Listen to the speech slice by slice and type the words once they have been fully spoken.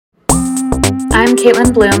I'm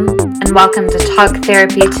Caitlin Bloom, and welcome to Talk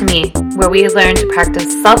Therapy to Me, where we learn to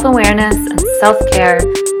practice self-awareness and self-care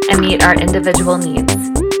and meet our individual needs.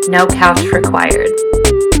 No couch required.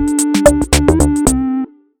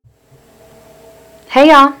 Hey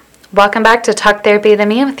y'all, welcome back to Talk Therapy to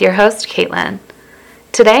Me with your host, Caitlin.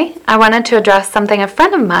 Today, I wanted to address something a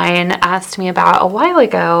friend of mine asked me about a while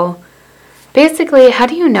ago. Basically, how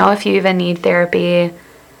do you know if you even need therapy?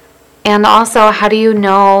 And also, how do you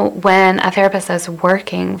know when a therapist is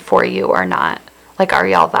working for you or not? Like, are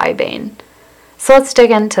y'all vibing? So let's dig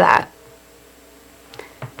into that.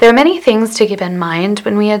 There are many things to keep in mind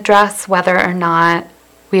when we address whether or not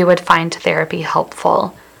we would find therapy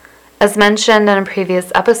helpful. As mentioned in a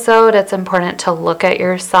previous episode, it's important to look at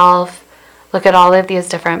yourself, look at all of these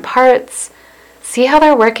different parts, see how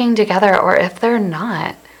they're working together or if they're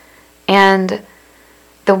not. And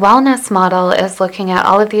the wellness model is looking at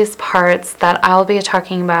all of these parts that I'll be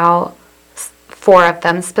talking about, 4 of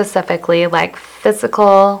them specifically, like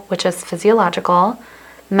physical, which is physiological,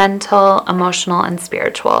 mental, emotional, and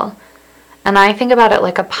spiritual. And I think about it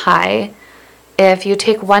like a pie. If you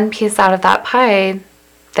take one piece out of that pie,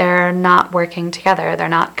 they're not working together, they're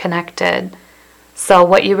not connected. So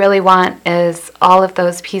what you really want is all of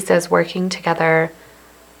those pieces working together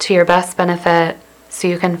to your best benefit, so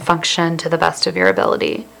you can function to the best of your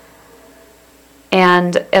ability.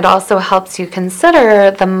 And it also helps you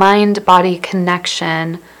consider the mind-body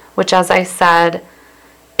connection, which, as I said,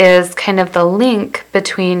 is kind of the link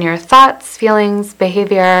between your thoughts, feelings,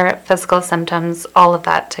 behavior, physical symptoms, all of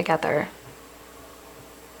that together.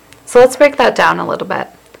 So let's break that down a little bit.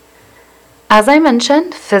 As I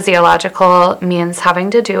mentioned, physiological means having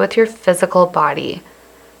to do with your physical body.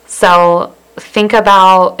 So think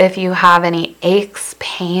about if you have any aches,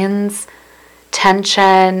 pains,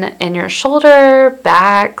 tension in your shoulder,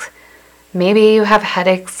 back. Maybe you have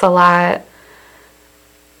headaches a lot.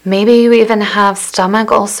 Maybe you even have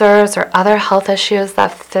stomach ulcers or other health issues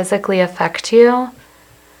that physically affect you.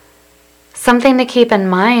 Something to keep in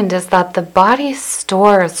mind is that the body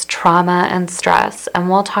stores trauma and stress, and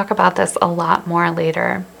we'll talk about this a lot more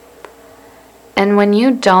later. And when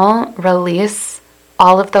you don't release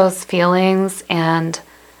all of those feelings and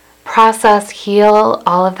process, heal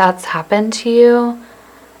all of that's happened to you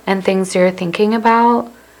and things you're thinking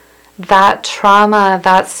about, that trauma,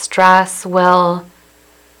 that stress will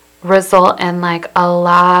result in like a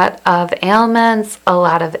lot of ailments, a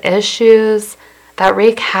lot of issues that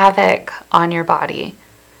wreak havoc on your body.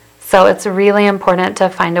 So it's really important to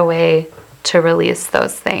find a way to release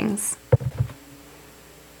those things.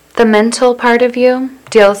 The mental part of you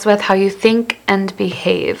deals with how you think and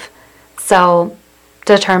behave. So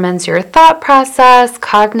determines your thought process,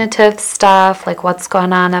 cognitive stuff, like what's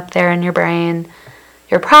going on up there in your brain,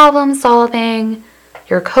 your problem solving,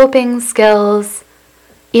 your coping skills,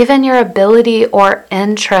 even your ability or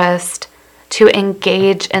interest to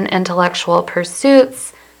engage in intellectual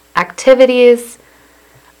pursuits, activities.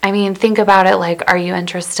 I mean, think about it like, are you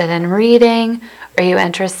interested in reading? Are you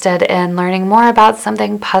interested in learning more about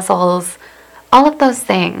something, puzzles, all of those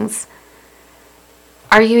things?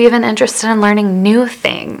 Are you even interested in learning new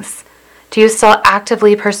things? Do you still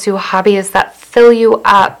actively pursue hobbies that fill you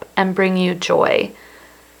up and bring you joy?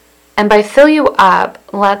 And by fill you up,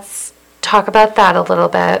 let's talk about that a little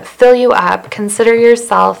bit. Fill you up, consider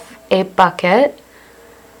yourself a bucket,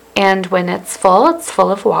 and when it's full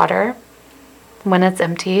of water. When it's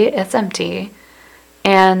empty.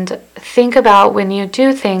 And think about when you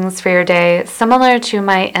do things for your day, similar to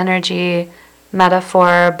my energy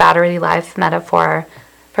metaphor, battery life metaphor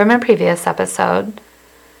from a previous episode.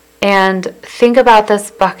 And think about this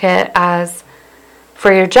bucket as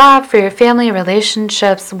for your job, for your family,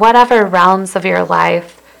 relationships, whatever realms of your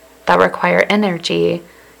life that require energy,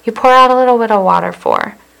 you pour out a little bit of water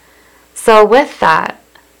for. So with that,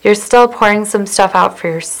 you're still pouring some stuff out for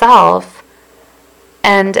yourself,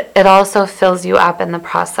 and it also fills you up in the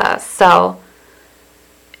process. So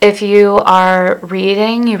if you are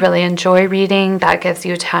reading, you really enjoy reading, that gives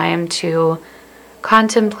you time to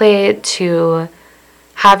contemplate, to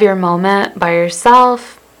have your moment by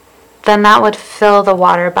yourself, then that would fill the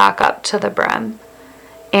water back up to the brim.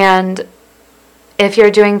 And if you're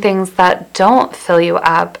doing things that don't fill you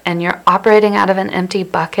up and you're operating out of an empty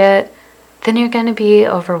bucket, then you're going to be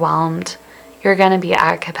overwhelmed. You're going to be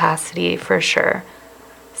at capacity for sure.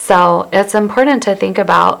 So it's important to think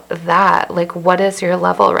about that. Like, what is your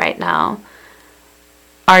level right now?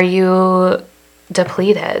 Are you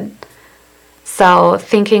depleted? So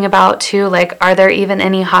thinking about too, like, are there even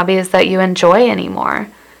any hobbies that you enjoy anymore?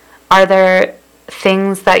 Are there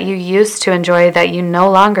things that you used to enjoy that you no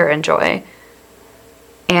longer enjoy?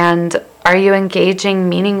 And Are you engaging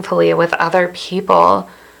meaningfully with other people,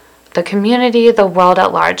 the community, the world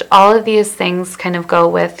at large? All of these things kind of go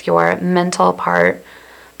with your mental part,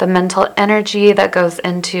 the mental energy that goes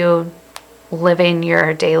into living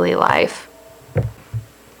your daily life.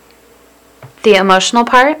 The emotional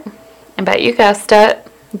part, I bet you guessed it,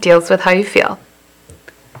 deals with how you feel.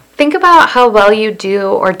 Think about how well you do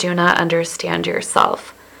or do not understand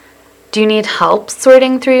yourself. Do you need help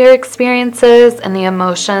sorting through your experiences and the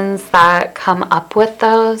emotions that come up with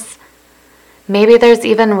those? Maybe there's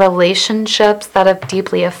even relationships that have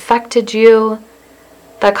deeply affected you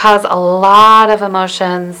that cause a lot of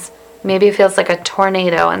emotions. Maybe it feels like a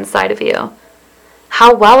tornado inside of you.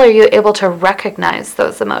 How well are you able to recognize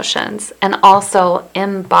those emotions and also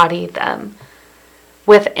embody them?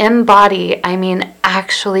 With embody, I mean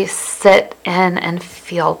actually sit in and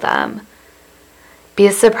feel them. Be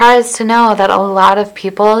surprised to know that a lot of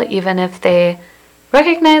people, even if they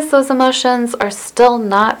recognize those emotions, are still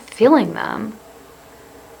not feeling them.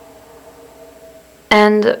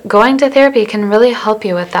 And going to therapy can really help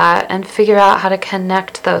you with that and figure out how to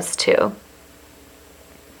connect those two.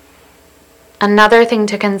 Another thing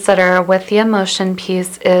to consider with the emotion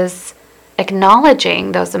piece is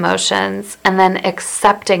acknowledging those emotions and then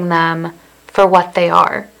accepting them for what they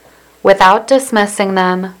are, without dismissing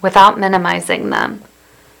them, without minimizing them.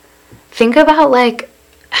 Think about like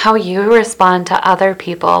how you respond to other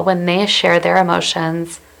people when they share their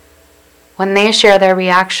emotions, when they share their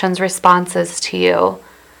reactions, responses to you,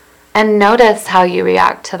 and notice how you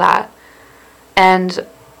react to that. And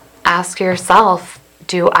ask yourself,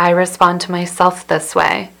 do I respond to myself this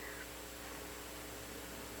way?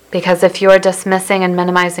 Because if you're dismissing and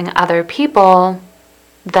minimizing other people,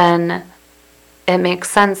 then it makes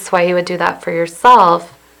sense why you would do that for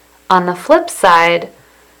yourself. On the flip side,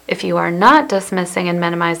 if you are not dismissing and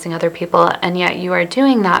minimizing other people and yet you are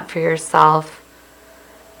doing that for yourself,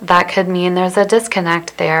 that could mean there's a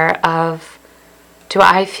disconnect there of, do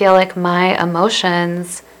I feel like my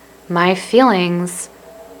emotions, my feelings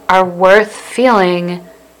are worth feeling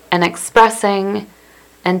and expressing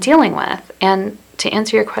and dealing with? And to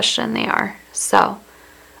answer your question, they are. So,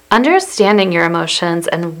 understanding your emotions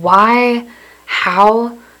and why,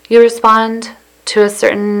 how you respond to a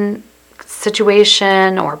certain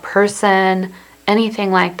situation or person,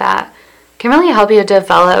 anything like that, can really help you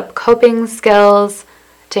develop coping skills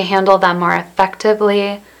to handle them more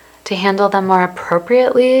effectively, to handle them more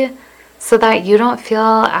appropriately, so that you don't feel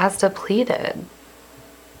as depleted.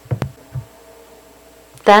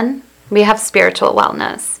 Then we have spiritual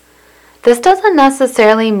wellness. This doesn't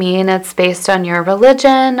necessarily mean it's based on your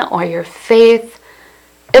religion or your faith.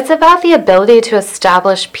 It's about the ability to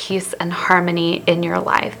establish peace and harmony in your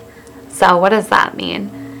life. So what does that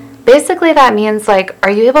mean? Basically, that means like,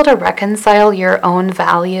 are you able to reconcile your own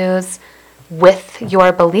values with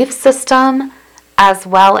your belief system as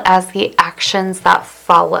well as the actions that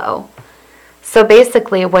follow? So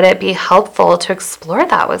basically, would it be helpful to explore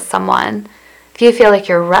that with someone? If you feel like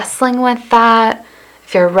you're wrestling with that,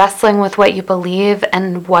 if you're wrestling with what you believe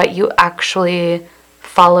and what you actually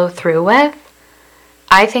follow through with,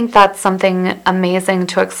 I think that's something amazing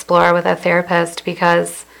to explore with a therapist,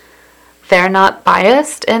 because they're not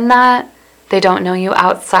biased in that. They don't know you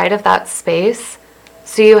outside of that space.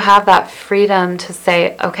 So you have that freedom to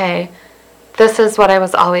say, okay, this is what I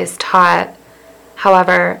was always taught.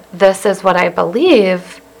 However, this is what I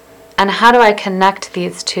believe. And how do I connect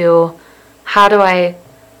these two? How do I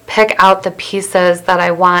pick out the pieces that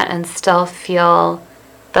I want and still feel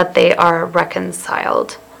that they are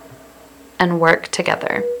reconciled and work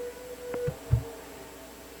together?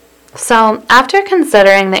 So, after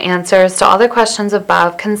considering the answers to all the questions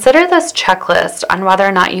above, consider this checklist on whether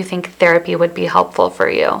or not you think therapy would be helpful for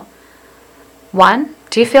you. 1,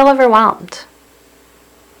 do you feel overwhelmed?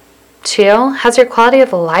 2, has your quality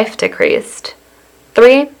of life decreased?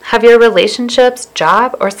 3, have your relationships,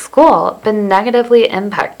 job, or school been negatively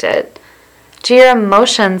impacted? Do your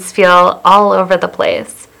emotions feel all over the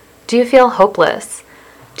place? Do you feel hopeless?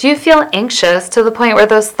 Do you feel anxious to the point where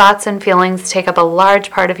those thoughts and feelings take up a large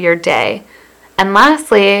part of your day? And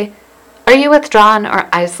lastly, are you withdrawn or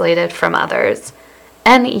isolated from others?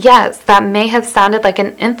 And yes, that may have sounded like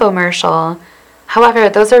an infomercial. However,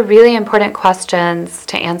 those are really important questions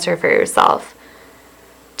to answer for yourself.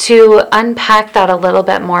 To unpack that a little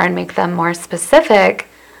bit more and make them more specific,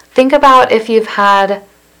 think about if you've had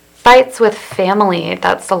fights with family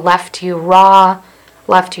that's left you raw,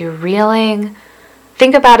 left you reeling.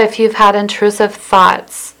 Think about if you've had intrusive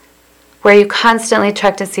thoughts where you constantly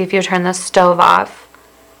check to see if you turn the stove off.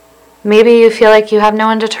 Maybe you feel like you have no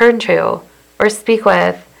one to turn to or speak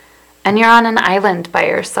with, and you're on an island by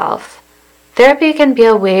yourself. Therapy can be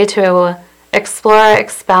a way to explore,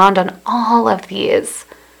 expound on all of these,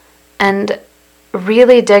 and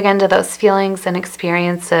really dig into those feelings and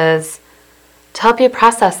experiences to help you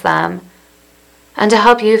process them and to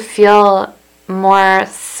help you feel more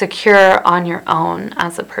secure on your own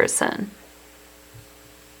as a person.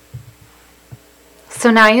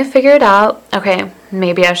 So now you've figured out, okay,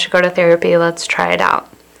 maybe I should go to therapy, let's try it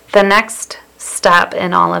out. The next step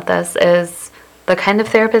in all of this is the kind of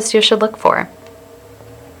therapist you should look for.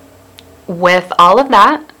 With all of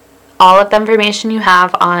that, all of the information you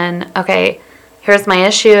have on, okay, here's my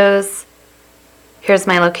issues, here's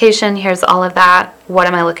my location, here's all of that, what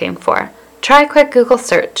am I looking for? Try a quick Google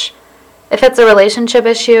search. If it's a relationship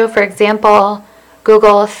issue, for example,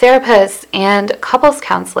 Google therapist and couples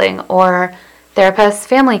counseling, or therapist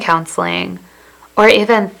family counseling, or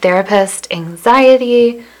even therapist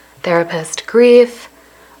anxiety, therapist grief.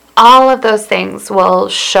 All of those things will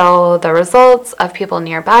show the results of people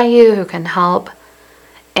nearby you who can help.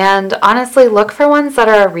 And honestly, look for ones that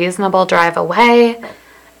are a reasonable drive away.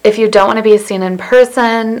 If you don't want to be seen in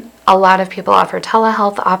person, a lot of people offer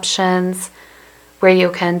telehealth options where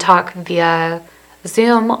you can talk via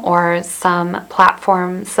Zoom or some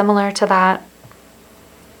platform similar to that.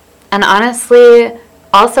 And honestly,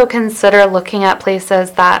 also consider looking at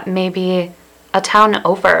places that may be a town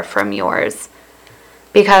over from yours,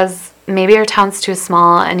 because maybe your town's too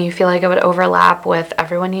small and you feel like it would overlap with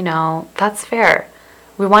everyone you know. That's fair.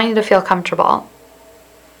 We want you to feel comfortable.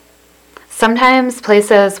 Sometimes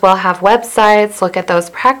places will have websites. Look at those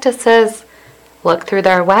practices. Look through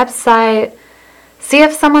their website. See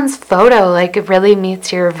if someone's photo really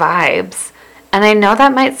meets your vibes. And I know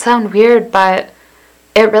that might sound weird, but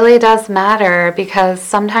it really does matter, because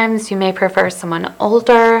sometimes you may prefer someone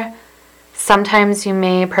older. Sometimes you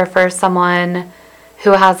may prefer someone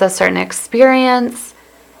who has a certain experience,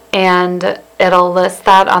 and it'll list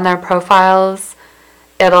that on their profiles.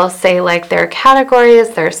 It'll say their categories,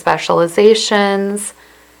 their specializations,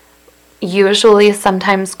 usually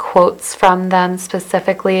sometimes quotes from them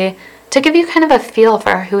specifically to give you kind of a feel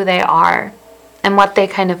for who they are and what they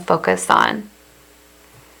kind of focus on.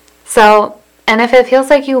 So, and if it feels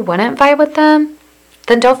like you wouldn't vibe with them,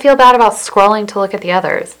 then don't feel bad about scrolling to look at the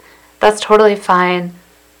others. That's totally fine.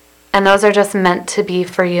 And those are just meant to be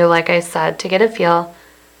for you, like I said, to get a feel,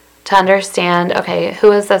 to understand, okay,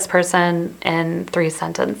 who is this person in 3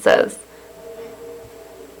 sentences?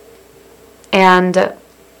 And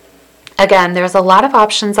again, there's a lot of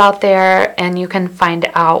options out there, and you can find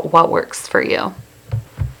out what works for you.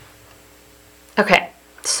 Okay,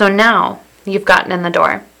 so now you've gotten in the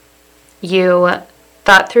door. You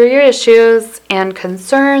thought through your issues and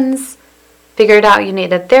concerns, figured out you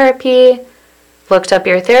needed therapy, looked up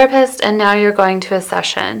your therapist, and now you're going to a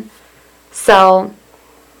session. So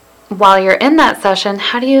while you're in that session,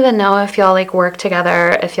 how do you even know if y'all work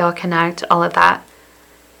together, if y'all connect, all of that?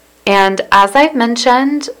 And as I've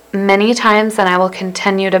mentioned many times, and I will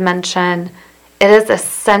continue to mention, it is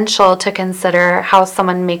essential to consider how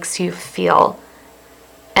someone makes you feel.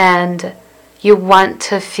 And you want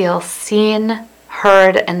to feel seen,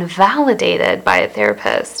 heard, and validated by a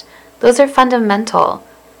therapist. Those are fundamental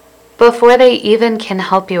before they even can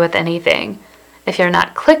help you with anything. If you're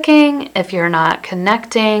not clicking, if you're not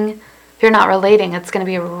connecting, if you're not relating, it's going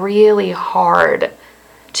to be really hard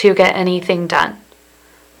to get anything done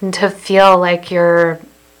and to feel like you're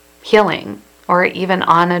healing or even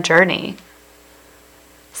on a journey.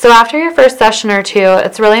 So after your first session or two,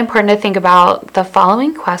 it's really important to think about the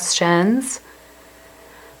following questions.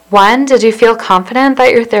 1, did you feel confident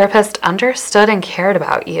that your therapist understood and cared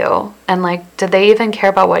about you? And did they even care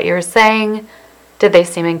about what you were saying? Did they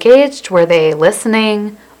seem engaged? Were they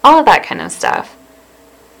listening? All of that kind of stuff.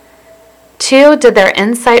 2, did their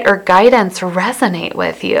insight or guidance resonate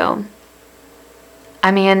with you?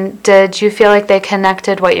 I mean, did you feel like they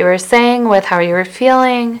connected what you were saying with how you were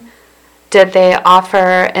feeling? Did they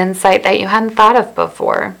offer insight that you hadn't thought of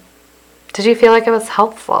before? Did you feel like it was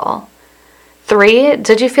helpful? 3,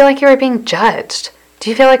 did you feel like you were being judged? Do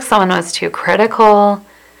you feel like someone was too critical?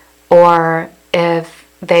 Or if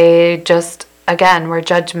they just, again, were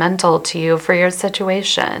judgmental to you for your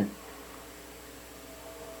situation?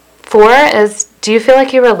 4 is, do you feel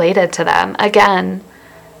like you related to them? Again,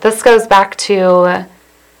 this goes back to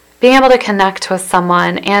being able to connect with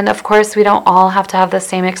someone. And of course, we don't all have to have the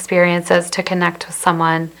same experiences to connect with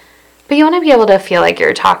someone. But you want to be able to feel like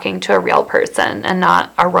you're talking to a real person and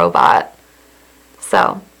not a robot.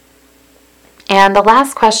 So, and the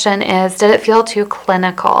last question is, did it feel too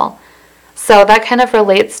clinical? So that kind of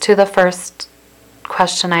relates to the first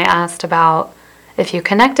question I asked about if you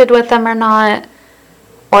connected with them or not.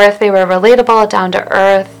 or if they were relatable, down to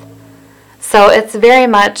earth. So it's very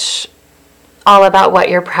much all about what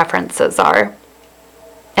your preferences are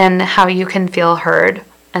and how you can feel heard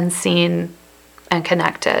and seen and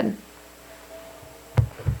connected.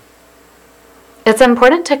 It's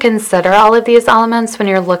important to consider all of these elements when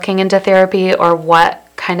you're looking into therapy or what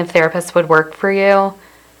kind of therapist would work for you.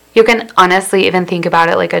 You can honestly even think about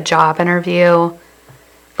it like a job interview,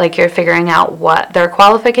 like you're figuring out what their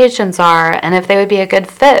qualifications are and if they would be a good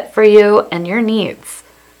fit for you and your needs.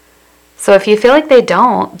 So if you feel like they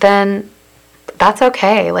don't, then that's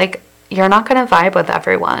okay. Like, you're not going to vibe with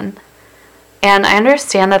everyone. And I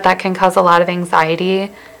understand that that can cause a lot of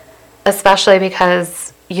anxiety, especially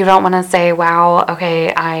because you don't want to say, wow,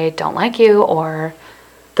 okay, I don't like you, or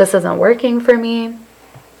this isn't working for me.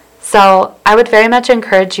 So I would very much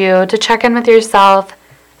encourage you to check in with yourself,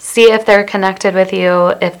 see if they're connected with you,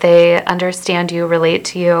 if they understand you, relate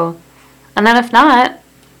to you. And then if not,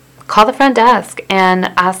 call the front desk and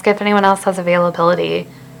ask if anyone else has availability.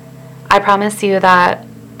 I promise you that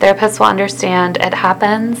therapists will understand it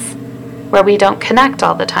happens where we don't connect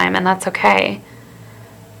all the time, and that's okay.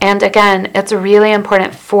 And again, it's really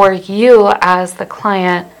important for you as the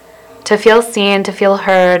client to feel seen, to feel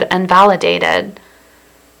heard, and validated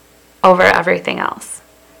over everything else.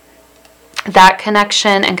 That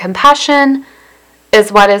connection and compassion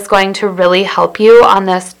is what is going to really help you on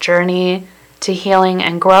this journey to healing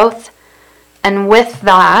and growth. And with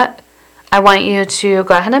that, I want you to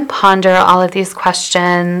go ahead and ponder all of these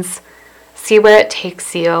questions, see where it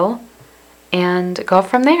takes you, and go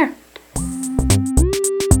from there.